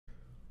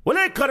Well,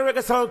 they cut a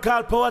reggae song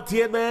called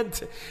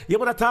Powertainment. You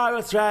want a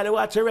Taurus Riley,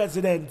 watch a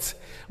resident.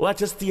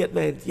 Watch a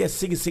statement. Yes,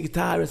 sing it,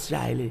 Taurus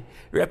Riley.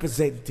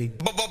 Representing.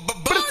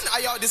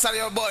 Yo, this is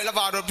your boy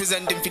Lavado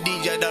representing for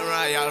DJ Dan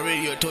Royal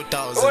Radio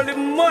 2000. All the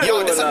money.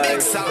 Yo, this is a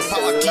big sound,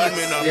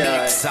 Powertainment,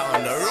 big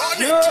sound.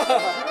 Run it!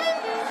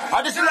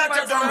 I just like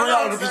to Dan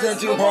Royal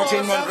representing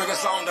Powertainment reggae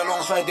sound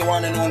alongside the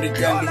one and only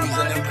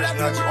Glenzito and Empress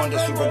Natty on the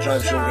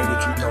Superdrive show Radio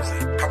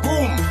 2000.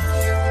 Kaboom!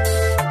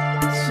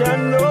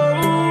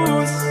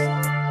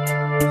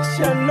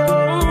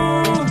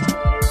 Shalom.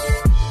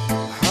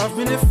 I've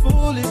been a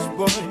foolish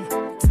boy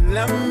till I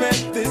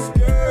met this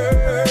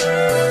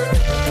girl,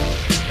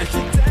 and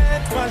she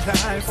turned my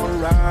life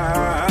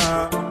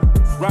around.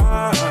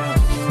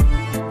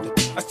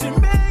 And she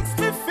makes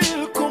me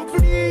feel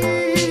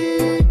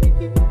complete.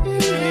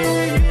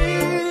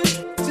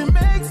 She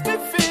makes me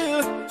feel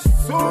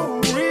so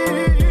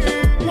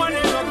real. One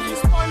of these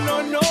spun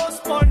on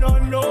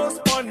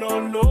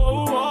no.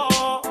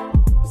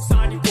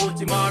 Sani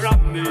koti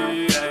marami,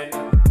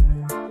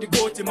 the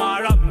koti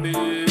marami.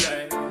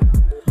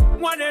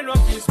 One and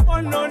one is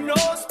spun on no.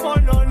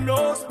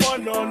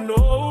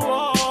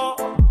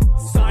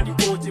 Sani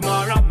koti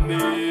marami,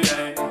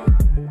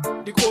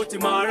 the koti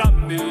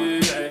marami.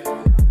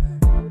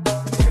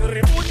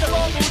 Ributa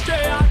lo bute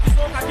a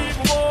kisonga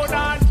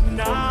kibuona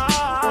na.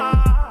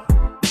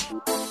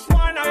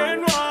 Wana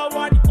enwa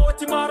wadi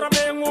koti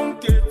marame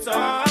unketa.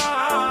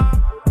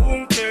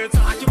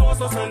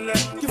 Sele,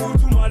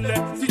 kifutu male,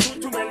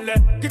 situtu mele,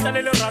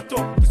 kitale le rato,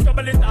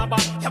 kiskabale taba,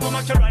 yama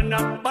makarana,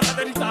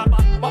 barada ni taba,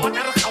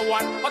 bawadara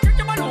kawan,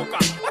 wakeke baluka.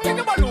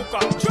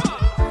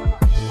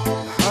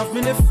 I've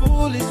been a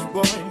foolish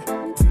boy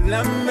till I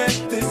met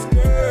this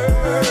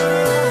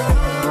girl,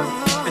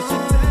 and she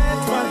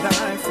turned my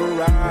life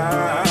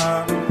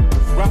around.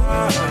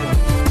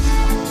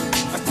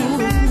 And she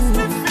makes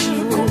me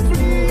feel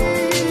complete.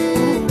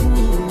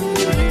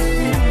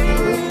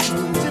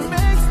 She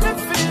makes me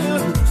feel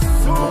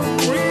so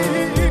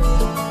real.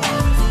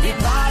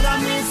 Ipara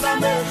misa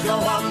mejo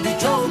ambi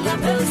chonga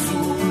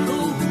pesulu,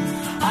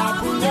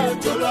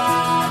 apunetola,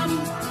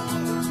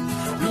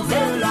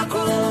 nuvela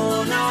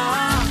kona.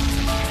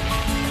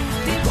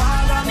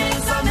 Ipara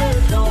misa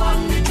mejo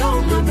ambi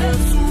chonga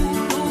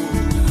pesulu,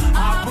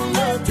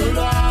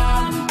 apunetola,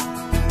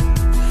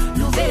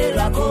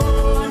 nuvela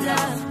kona.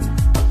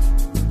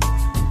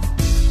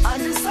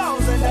 And the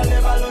sounds and the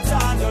level of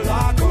the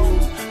lago,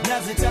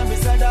 nazi tembi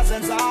senda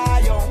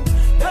sensayo.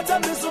 Tata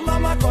misu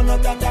mama kono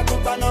tata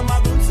kupana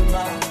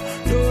magutima.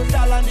 Do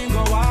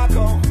talandingo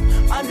wako.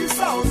 And the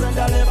sounds and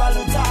the level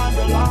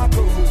utando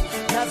lako.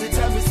 Nazi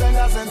tembi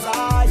senda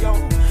sensayo.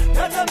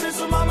 Tata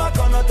misu mama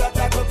kono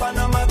tata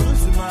kupana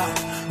magutima.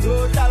 Do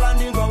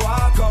talandingo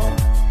wako.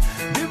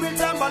 Bibi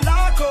temba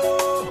lako.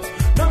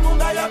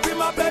 Namunga ya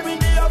pima baby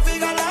ndiyo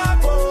figa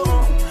lako.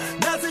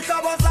 Nazi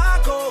kaba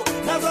zako.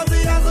 Nazazi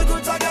yazi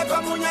kutaga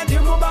kwa munya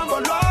ndimu bango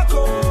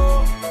lako.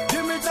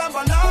 Bibi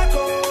temba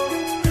lako.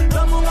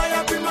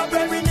 My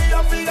baby need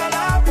a figure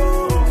labo.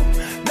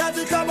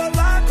 Nazi kaba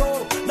lako.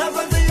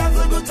 Nazazi ya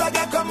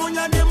zugutaga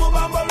kamunya ni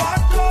mubambo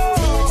lako.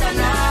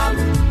 Tetanam,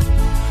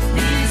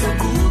 nizo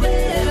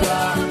kubera.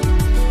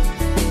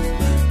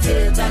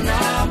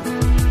 Tetanam,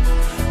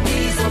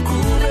 nizo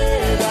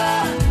kubera.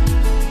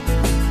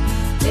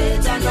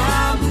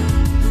 Tetanam,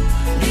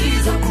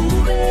 nizo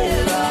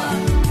kubera.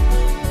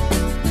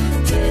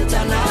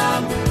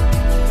 Tetanam,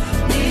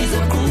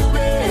 nizo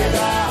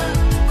kubera.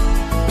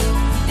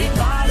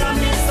 Ipara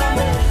misa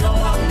mejo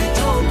ambi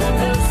chonga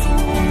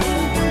pesulu,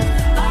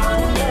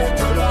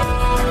 apunetola,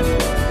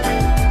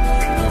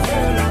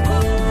 nuvela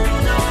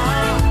kona.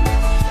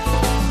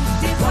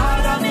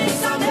 Ipara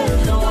misa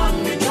mejo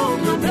ambi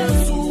chonga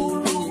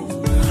pesulu,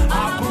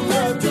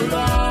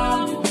 apunetola,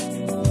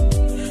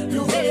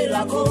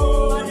 nuvela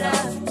kona.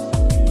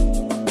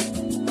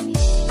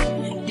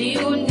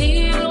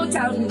 Diunilo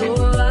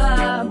tandoa,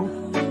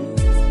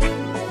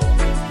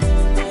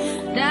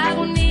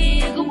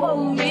 dagunigu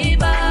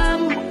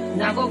bomibam.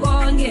 Nago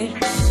gonge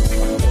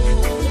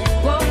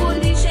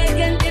Gogundi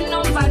shaken in no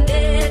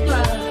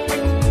pandetwa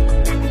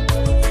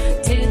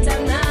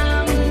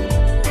Tetanam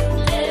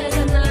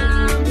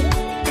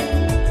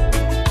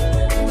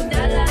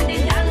Udala di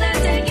dala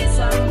tegi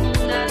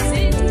swamuna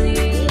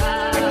sintiga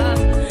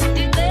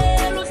Di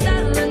belu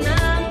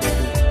salanam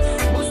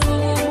Musu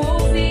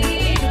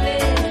mufile.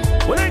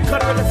 Well, they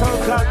cut a reggae song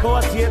called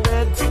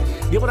Powertainment.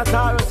 You want a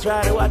Taurus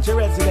Riley, watch a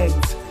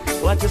resident.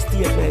 Watch a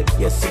statement.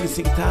 Yes,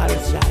 sing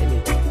Taurus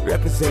Riley.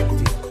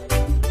 Representing.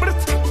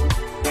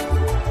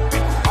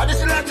 I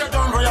just like to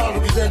Dan Royal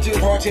representing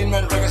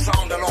Powertainment reggae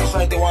sound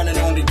alongside the one and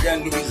only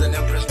Glenzito and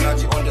Empress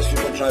Natty on the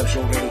Superdrive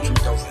show Radio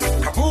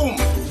 2000. Kaboom!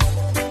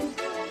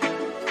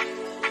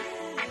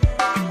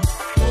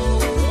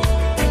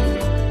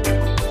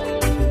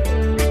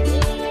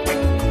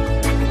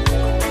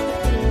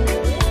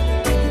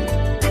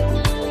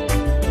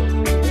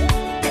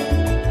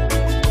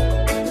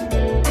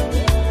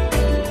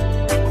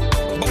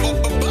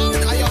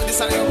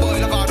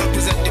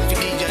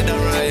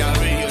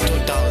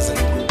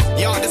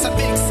 Yo, this a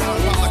big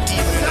sound,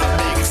 Powertainment.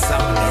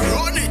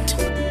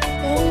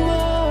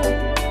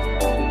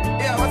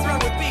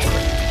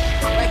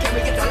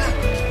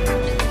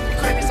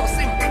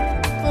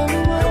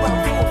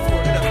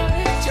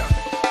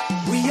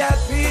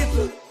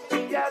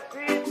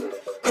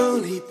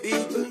 only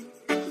people.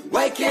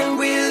 Why can't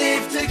we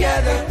live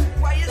together?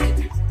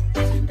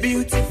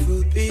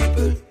 Beautiful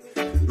people.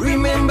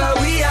 Remember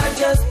we are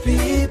just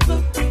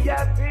people.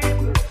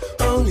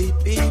 Only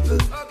people.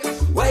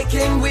 Why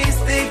can't we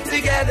stick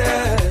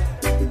together?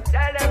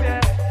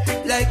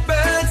 Like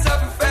birds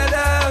of a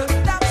feather.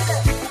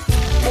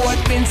 What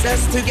brings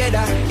us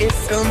together is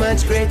so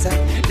much greater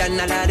than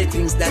a lot of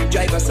things that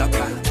drive us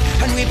apart.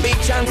 And we be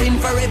chanting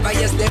forever,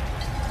 yes, they.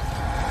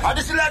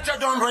 This is Lecture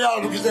Don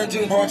Royale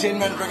representing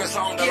Entertainment Reggae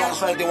Sound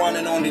alongside the one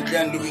and only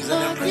Glen Louise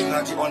and Empress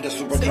Natty on the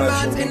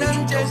Superdrive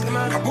show.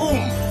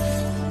 Kaboom!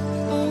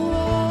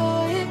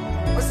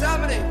 What's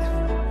happening?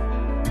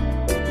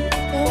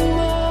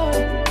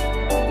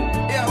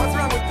 Yeah, what's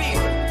wrong with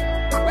people?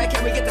 Why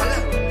can't we get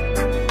along?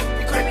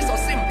 It couldn't be so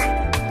simple.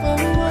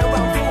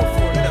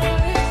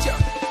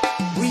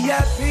 We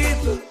are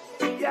people,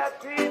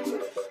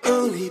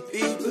 only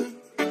people.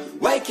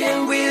 Why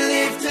can't we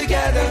live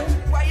together?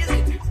 Why is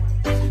it?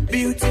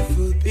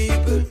 Beautiful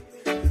people.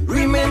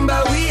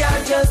 Remember we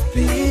are just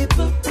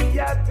people.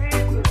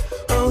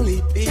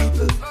 Only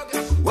people.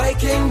 Why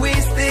can't we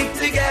stick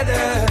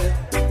together?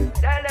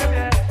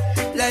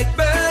 Like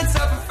birds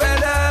of a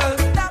feather.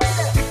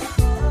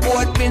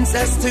 What brings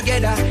us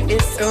together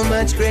is so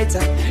much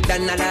greater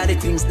than a lot of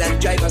things that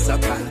drive us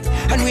apart.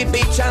 And we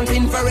be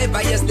chanting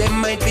forever, yes, there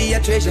might be a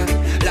treasure.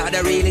 Lord,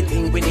 I really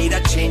think we need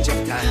a change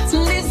of time.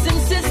 Listen,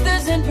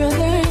 sisters and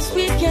brothers,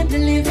 we can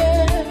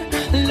deliver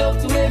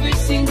love to every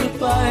single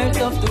part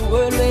of the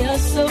world where I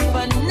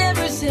suffer.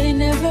 Never say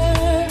never.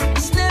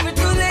 It's never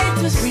too late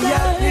to start. We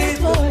are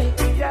people.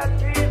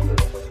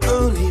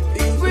 Only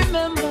people.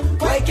 Remember,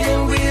 why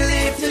can't we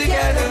live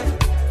together?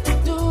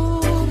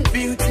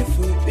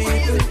 Beautiful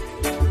people.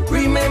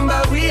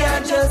 Remember we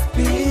are just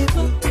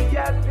people.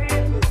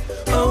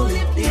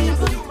 Only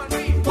people.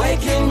 Why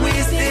can't we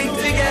stick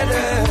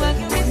together? Like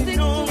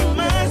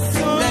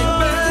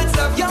birds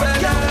of feather.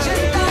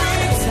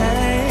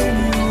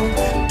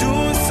 Do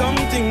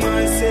something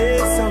or say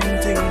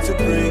something to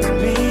bring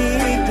me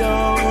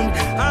down.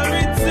 I'll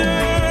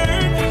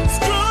return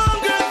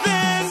stronger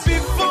than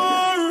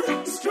before.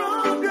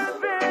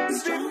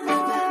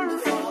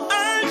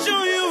 I'll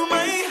show you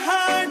my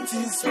heart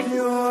is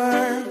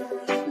pure.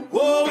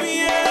 Oh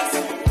yes,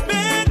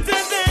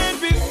 better than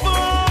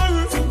before.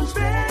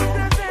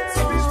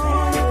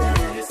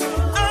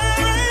 I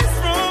rise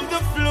from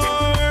the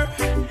floor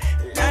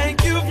like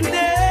you've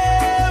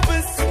never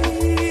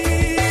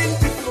seen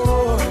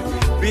before.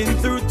 Been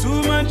through too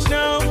much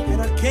now,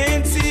 and I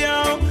can't see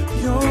how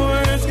your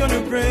words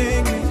gonna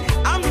break me.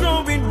 I'm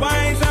growing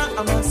wiser,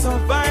 I'm a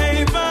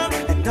survivor,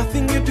 and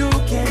nothing you do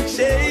can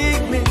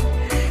shake me.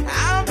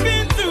 I've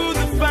been through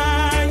the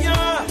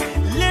fire,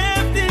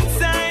 left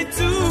inside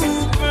to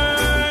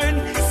burn.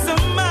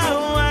 Somehow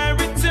I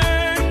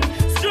return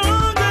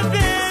stronger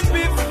than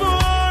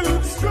before.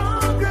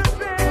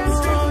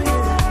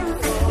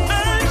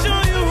 I'll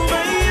show you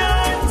my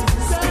heart.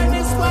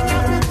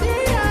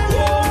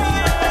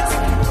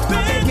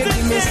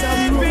 Give me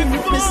some room.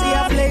 Me see a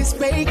place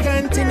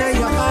vacant in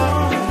your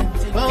heart.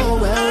 Oh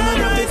well,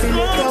 man, I'll be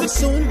feeling come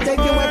soon. Take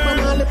you away from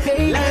all the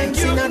pagans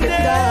in the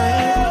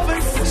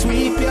dark.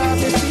 Sweep you off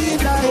the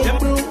street like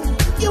broom.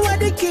 You are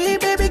the key,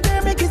 baby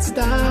girl, make it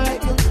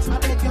start.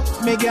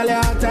 Make girl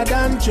hotter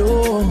than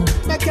Joe.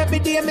 Make every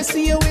day me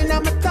see you in my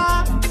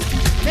thought.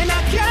 Then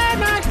I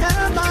cannot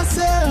help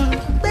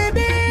myself.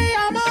 Baby,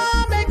 I'm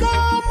on make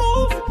a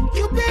move.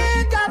 You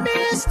better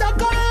be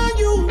stuck on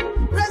you.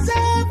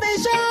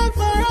 Reservation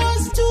for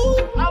us two.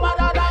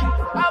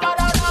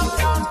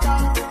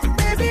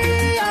 Baby,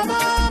 I'm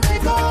on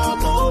make a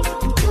move.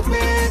 You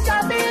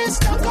better be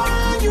stuck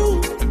on you.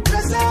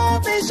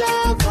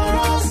 Reservation for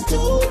us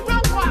two.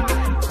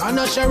 I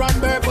know Sharon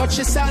Burke, but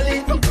she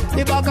solid.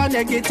 The bag of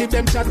negative,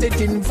 them chat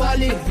it in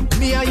valley.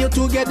 Me and you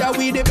together,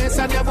 we the best,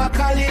 I never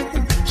call it.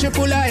 She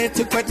full of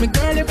etiquette, me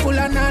girl, you full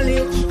of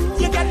knowledge.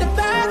 You get the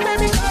bag,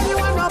 baby girl, you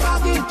want no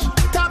baggage.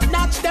 Top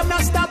notch, them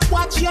not stop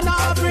watch, you no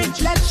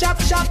average. Let's shop,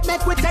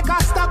 make we take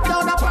a stop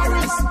down to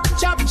Paris.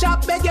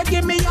 Chop, beg you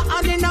give me your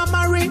hand in a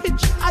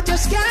marriage. I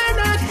just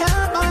cannot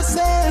help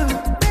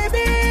myself.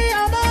 Baby,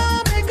 I'm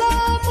on make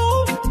a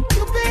move.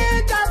 You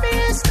better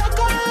be stuck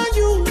on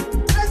you.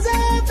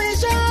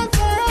 Reservation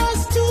for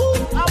us two.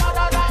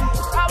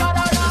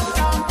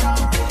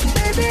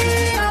 Baby,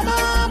 I'm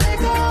on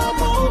make a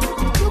move.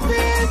 You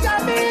better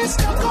be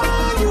stuck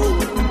on you.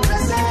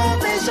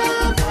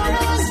 Reservation for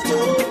us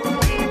two.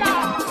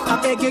 I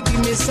beg you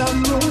give me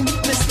some room.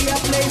 Me see a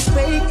place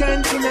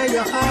vacant in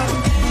your heart.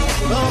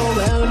 Oh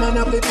well, man,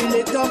 I'll be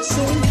feeling up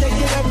soon. Take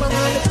it up from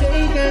all the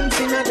pagans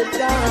in the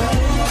dark.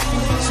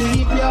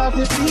 Sweep you off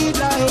the feet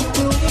like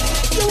you.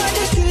 You are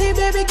the key,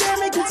 baby girl,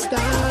 make it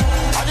start.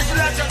 This is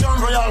Lecture Don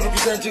Royale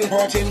representing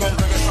Entertainment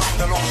Reggae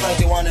Sound alongside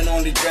the one and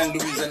only Glen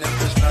Louise and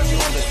Empress Natty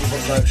on the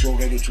Superdrive show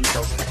Radio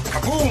 2000.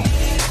 Kaboom!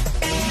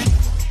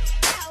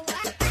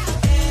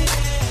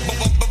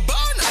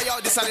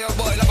 This is your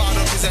boy Lavado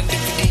representing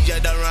for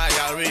DJ Don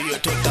Royale Radio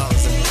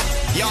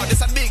 2000. Yo,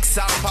 this a big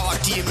sound power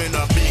team in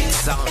a big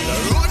sound.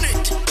 Run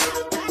it!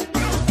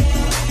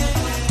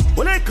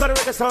 gonna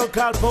make a song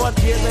called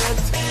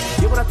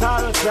Poetainment. You wanna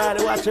Taurus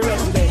Riley, watch your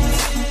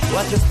residence.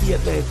 Watch your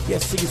statement.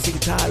 Yes, sing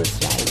Taurus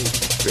Riley.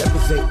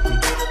 Representing.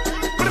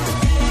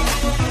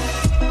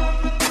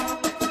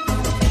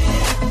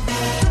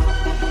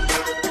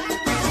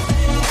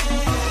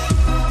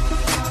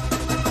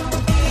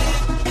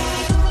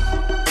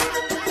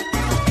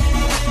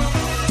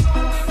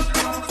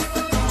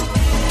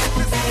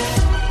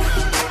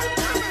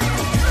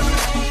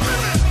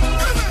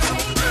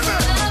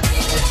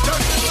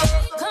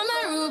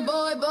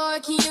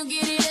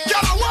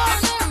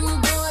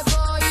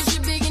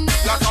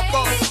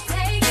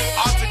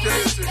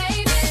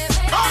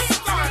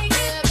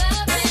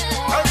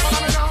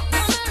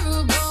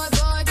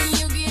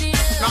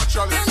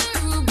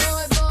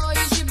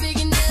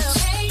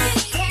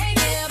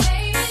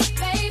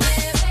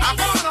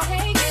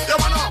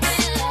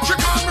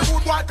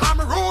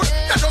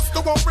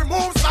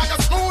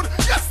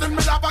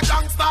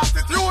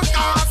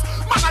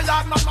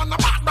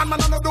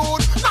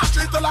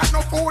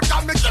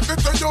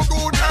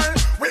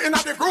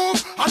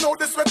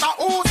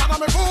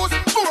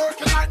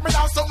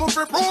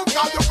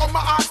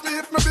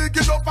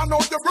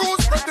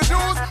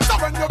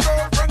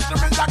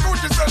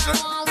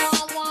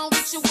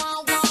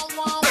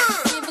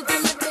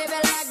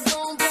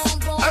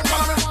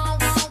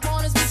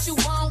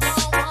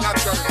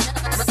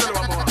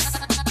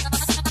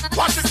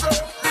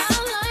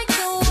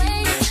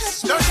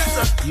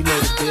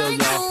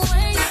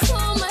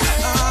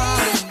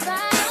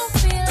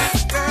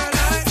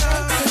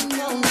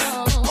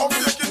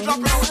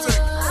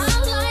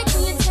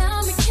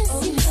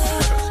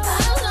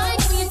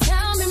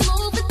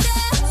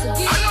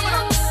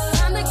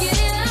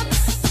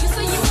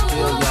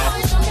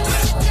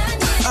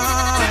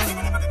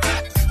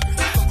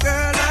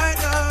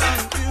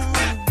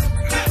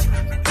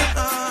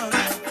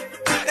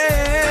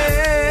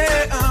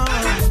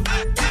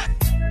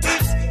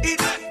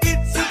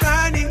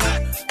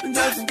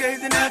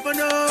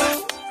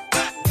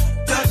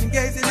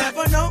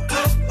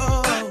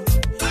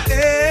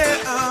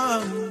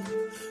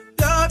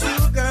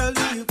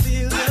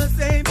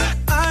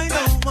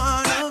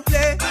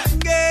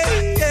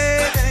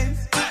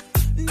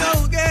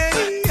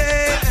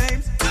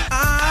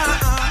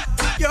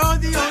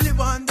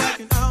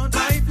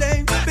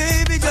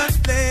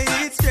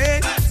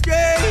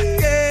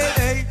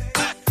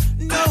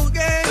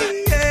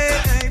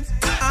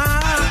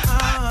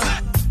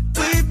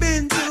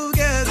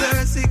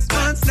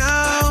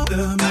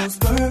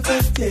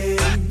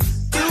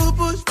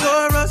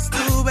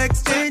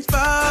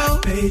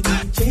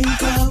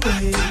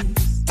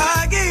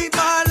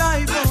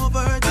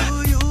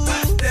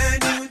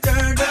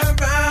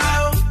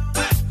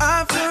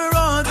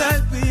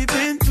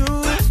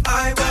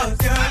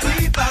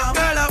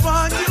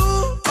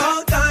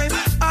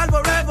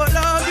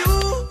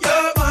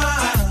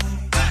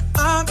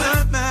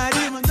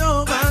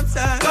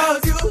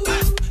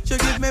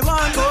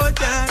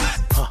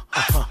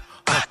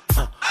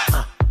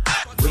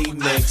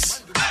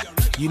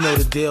 You know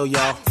the deal,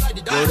 y'all.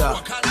 Word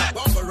up.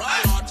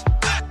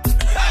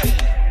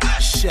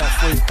 Chef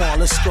Raekwon,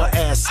 let's go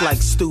ass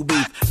like stew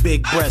beef.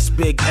 Big breast,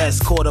 big S,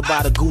 quarter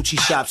by the Gucci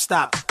shop.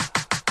 Stop.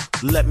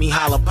 Let me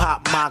holler,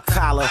 pop my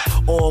collar.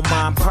 All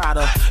mine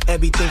Prada.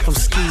 Everything from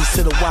skis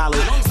to the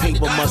wallet.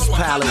 Paper must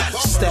palette.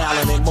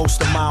 Styling and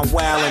most of mine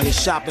wildin'. The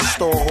shopping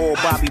store hall,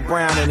 Bobby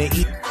Brown and the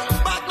eat.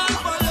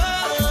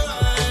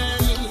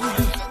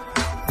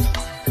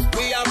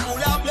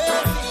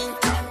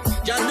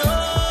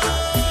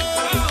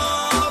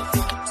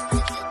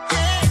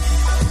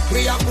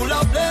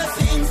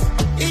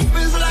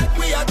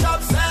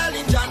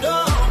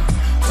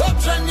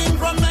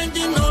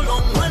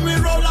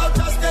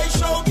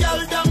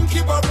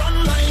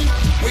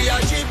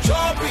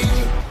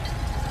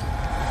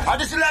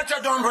 This is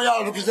Lecture Don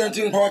Royale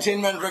representing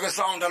Poetainment Reggae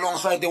Sound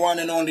alongside the one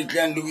and only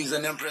Glenn Louise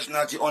and Empress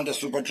Natty on the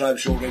Superdrive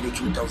Show Radio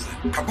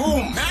 2000.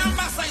 Kaboom!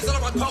 Member size all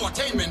about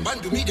Poetainment,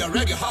 Bandu Media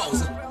Reggae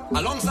House,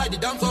 alongside the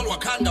dancehall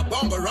Wakanda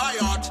Bomber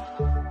Riot.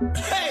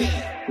 Hey!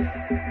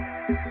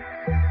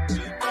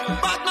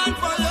 Batman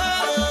for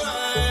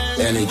love!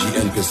 Energy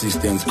and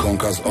persistence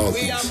conquers all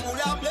things.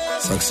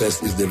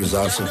 Success is the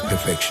result of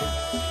perfection.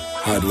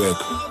 Hard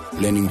work,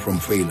 learning from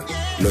failure,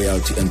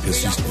 loyalty and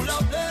persistence.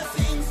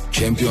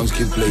 Champions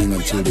keep playing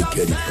until they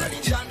get it right.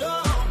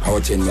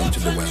 Poetainment to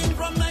the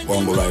world.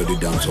 Bongo Ride the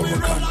dance over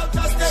Wakanda.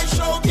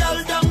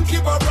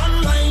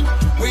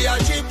 We are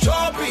cheap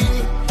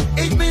chopping.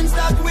 It means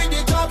that we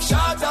the top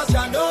shots as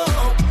you know.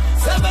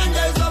 7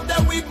 days of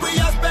the week we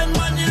have spend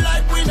money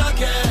like we not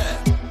care.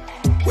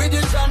 We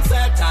the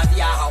trendsetters,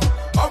 yeah.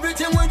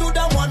 Everything we do,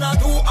 them wanna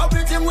do.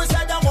 Everything we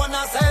say, them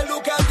wanna say.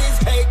 Look at these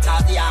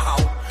haters, yeah.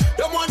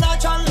 Them wanna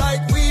chant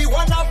like we,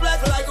 wanna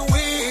flex like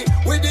we.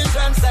 We the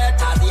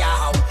trendsetters,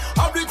 yeah.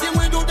 Everything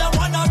we do, them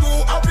wanna do.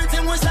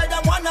 Everything we say,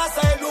 them wanna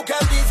say. Look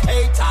at these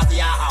haters,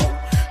 yeah.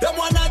 Them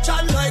wanna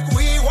chant like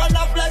we,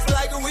 wanna flex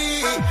like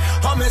we.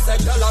 I may say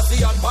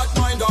jealousy and bad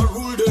mind or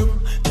rule them.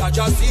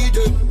 Just see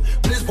them,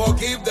 please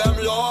forgive them,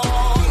 Lord.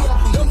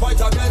 Them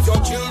fight against your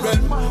children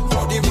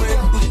for the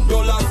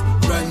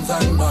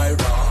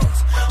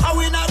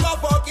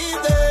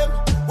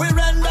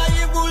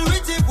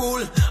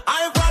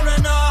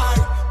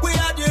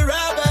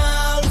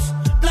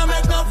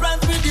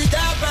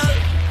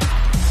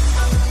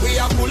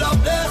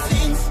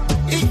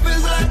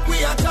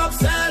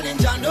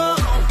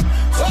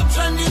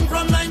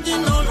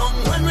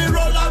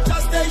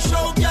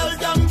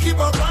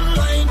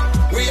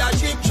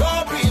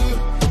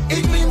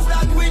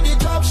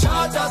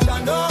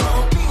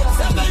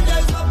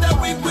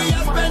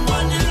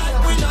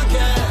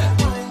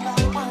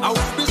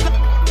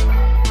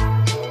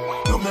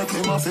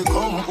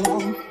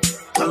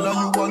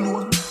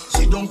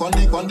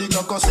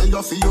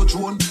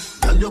drone.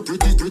 Tell you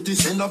pretty,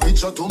 send a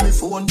picture to me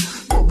phone.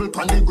 Bubble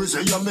pan the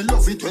grizzly, yeah, me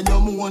love it when you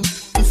moan.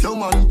 If your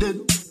man dead,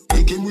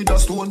 take him with a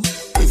stone.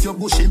 If you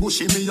bushy,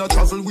 me a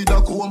travel with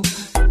a comb.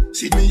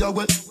 See me a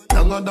wet,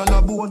 longer than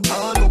a bone.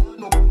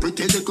 No,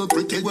 pretty little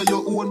pretty where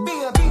you own. Me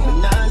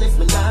nah left.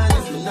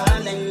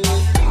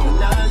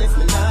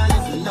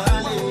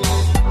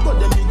 But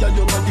them nigga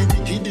you got the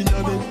wicked in a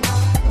bed.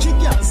 She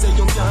can't say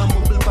you can't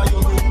bubble by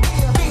your way.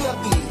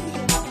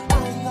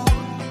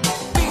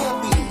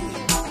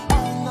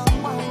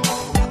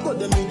 But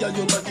them nigga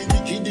you got the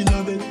wicked in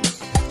a bed.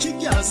 She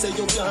can't say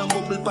you can't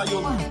bubble by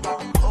your way.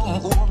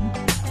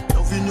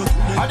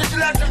 I just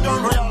like to do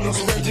Royal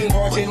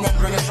 13-14 men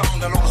bring a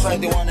sound alongside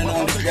the one and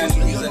only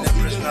Glenzito and the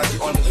personality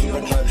on the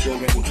Superdrive show.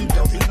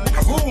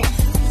 Voom!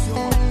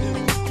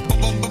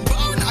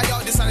 Yo,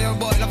 this is your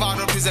boy Lavado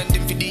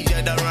representing for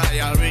DJ The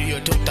Royal Radio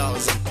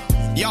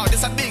 2000. Yo,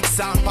 this a big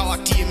sound, power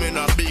team in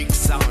a big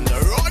sound.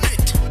 Run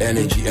it!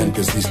 Energy and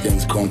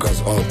persistence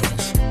conquers all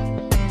things.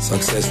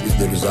 Success is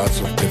the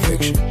result of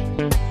perfection.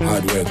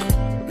 Hard work,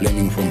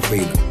 learning from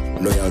failure,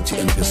 loyalty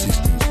and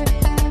persistence.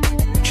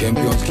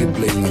 Champions keep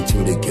playing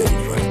until they get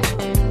it right.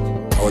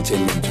 Our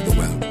attainment to the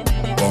world.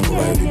 Bongo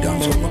Riley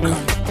dance on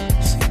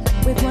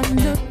Wakanda. With one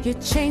look, you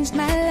changed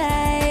my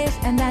life,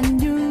 and I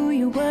knew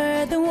you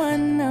were the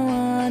one I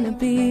wanna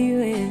be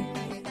with.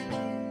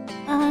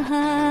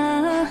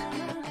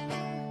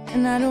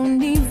 And I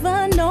don't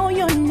even know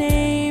your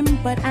name,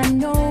 but I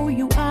know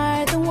you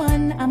are the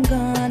one I'm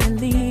gonna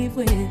leave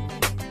with.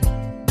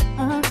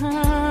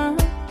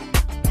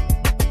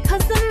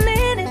 Cause the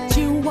minute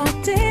you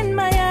walked in,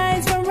 my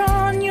eyes were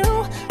on you,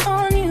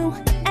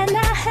 and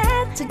I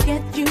had to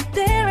get you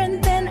there,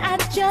 and then I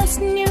just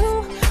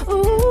knew,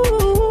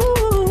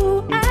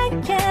 ooh, I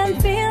can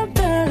feel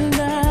the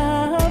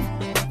love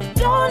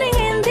floating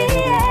in the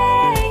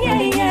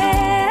air,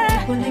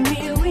 yeah. Pulling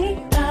me, we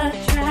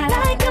attract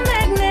like a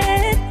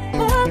magnet,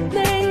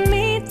 pulling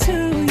me to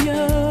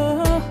you,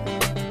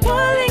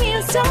 pulling you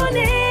so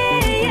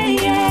near,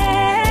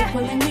 yeah.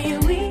 Pulling me,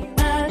 we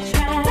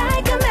attract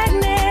like a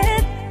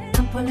magnet.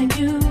 I'm pulling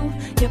you,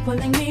 you're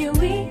pulling me,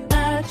 we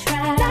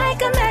attract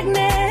like a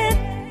magnet.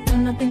 No,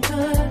 nothing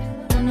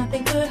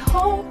could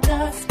hold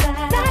us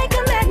back like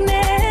a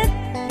magnet.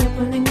 You're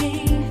pulling me,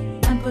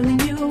 I'm pulling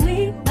you,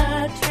 we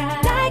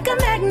attract like a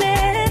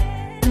magnet.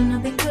 No,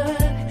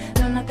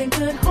 nothing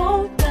could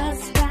hold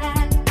us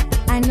back.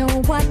 I know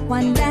what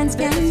one dance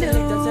can do,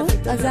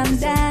 cause I'm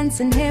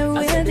dancing here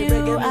with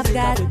you. I've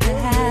got to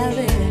have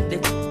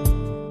it.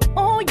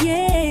 Oh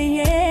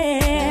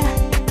yeah,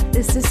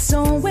 this is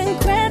so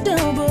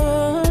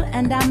incredible,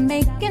 and I'm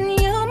making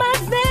you my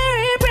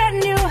very brand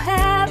new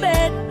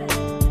habit.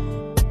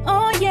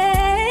 Oh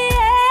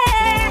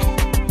yeah,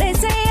 they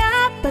say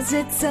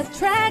opposites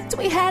attract,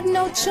 we had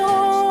no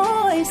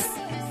choice,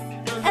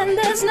 and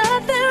there's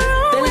nothing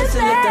wrong with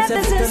that.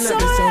 This is so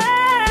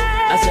right.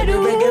 I said the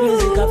reggae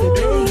music of the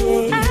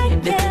play.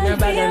 They put her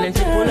back and then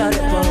she pull out the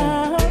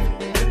phone.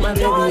 My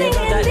baby, you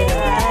got the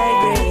high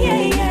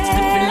grade.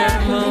 Slipping her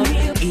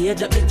mouth. He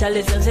age up the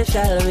chalice and say,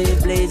 shall we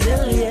blaze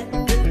it,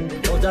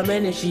 yeah. Out of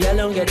many, she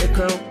alone get the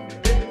crown.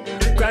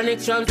 Chronic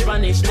from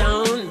Spanish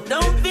town.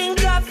 Don't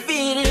think I'm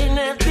feeling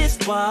at this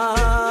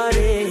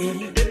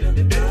party.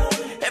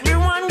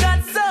 Everyone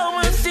got so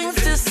much things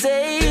to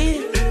say.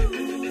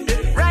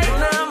 Right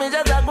now, me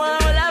just like one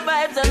with the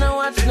vibes and I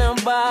watch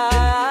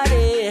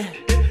nobody.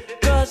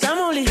 Cause I'm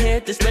only here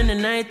to spend the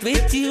night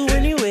with you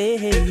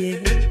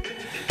anyway.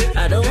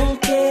 I don't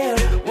care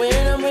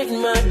when I'm with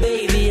my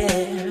baby,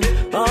 yeah.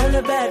 All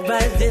the bad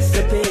vibes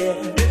disappear.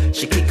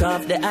 She kick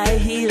off the high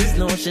heels,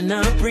 no, she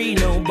not free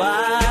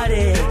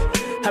nobody.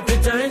 Happy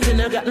times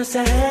and I got no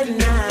sad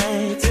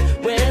nights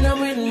when I'm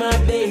with my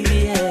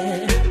baby,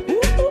 yeah.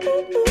 Ooh.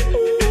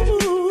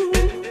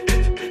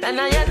 And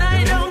I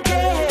don't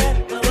care,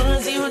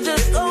 cause you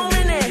just own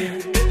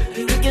it.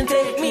 You can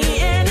take me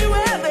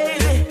anywhere,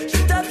 baby.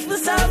 She touched me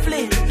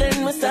softly,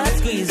 then we start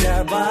squeeze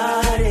her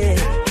body.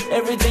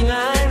 Everything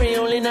I read,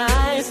 only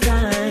nice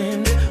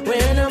times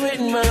when I'm with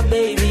my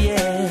baby,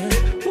 yeah.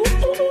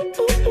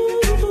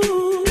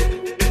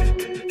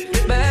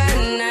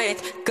 Bad night,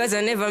 cause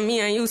I never me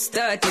and you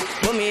started.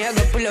 But me I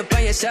go pull up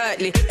on you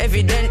shortly.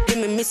 Evidently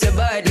me miss your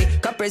body,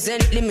 cause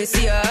presently me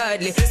see you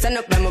hardly. Stand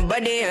up by my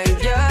body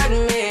and guard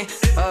me.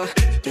 Oh,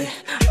 yeah,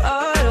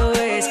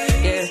 always,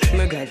 yeah.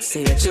 My God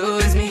say you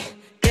choose me.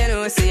 You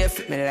know say you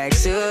fit me like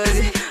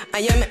Susie.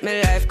 And you make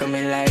my life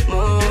coming like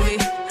movie.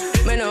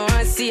 Me no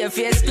want see your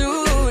face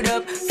screwed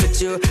up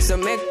with you, so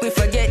make me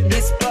forget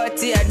this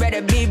party. I'd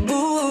rather be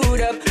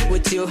booed up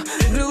with you,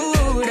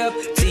 glued up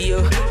to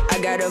you. I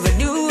got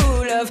overdue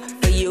love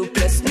for you,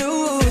 plus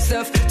new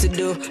stuff to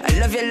do. I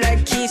love you like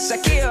Keisha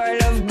K, or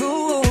love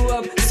grew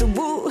up. So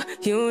woo,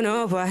 you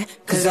know why?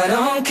 Cause I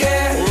don't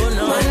care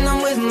when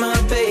I'm with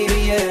my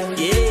baby,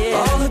 yeah.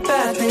 All the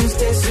bad things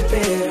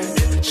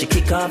disappear. She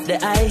kick off the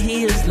high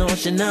heels, no,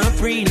 she not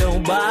free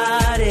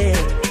nobody.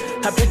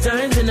 Happy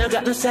times and I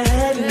got no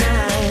sad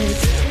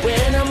nights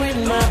when I'm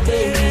with my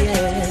baby,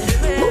 yeah.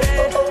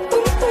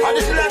 I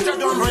just like to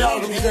do Royal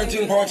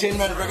representing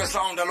Entertainment Reggae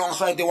Sound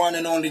alongside the one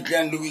and only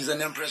Glenn Louise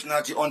and Empress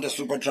Natty on the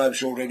Superdrive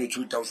Show Radio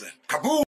 2000. Kaboom!